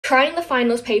trying the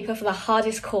finals paper for the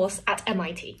hardest course at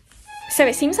MIT. So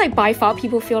it seems like by far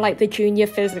people feel like the junior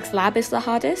physics lab is the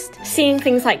hardest. Seeing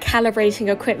things like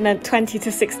calibrating equipment 20 to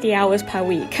 60 hours per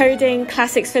week, coding,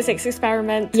 classics physics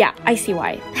experiment, yeah, I see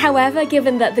why. However,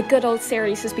 given that the good old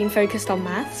series has been focused on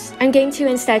maths, I'm going to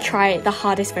instead try the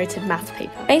hardest voted maths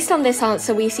paper. Based on this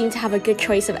answer, we seem to have a good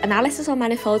choice of analysis on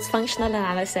manifolds, functional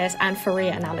analysis, and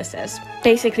Fourier analysis.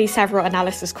 Basically several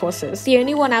analysis courses. The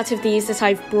only one out of these that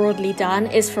I've broadly done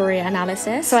is Fourier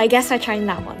analysis, so I guess I'm trying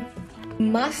that one.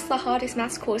 Must the hardest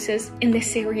maths courses in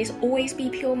this series always be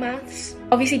pure maths?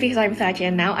 Obviously, because I'm third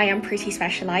year now, I am pretty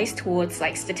specialized towards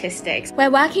like statistics. We're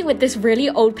working with this really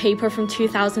old paper from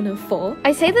 2004.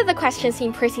 I say that the questions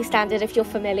seem pretty standard if you're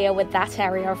familiar with that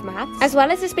area of maths, as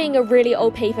well as this being a really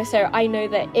old paper, so I know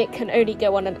that it can only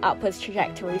go on an upwards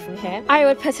trajectory from here. I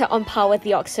would put it on par with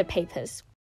the Oxford papers.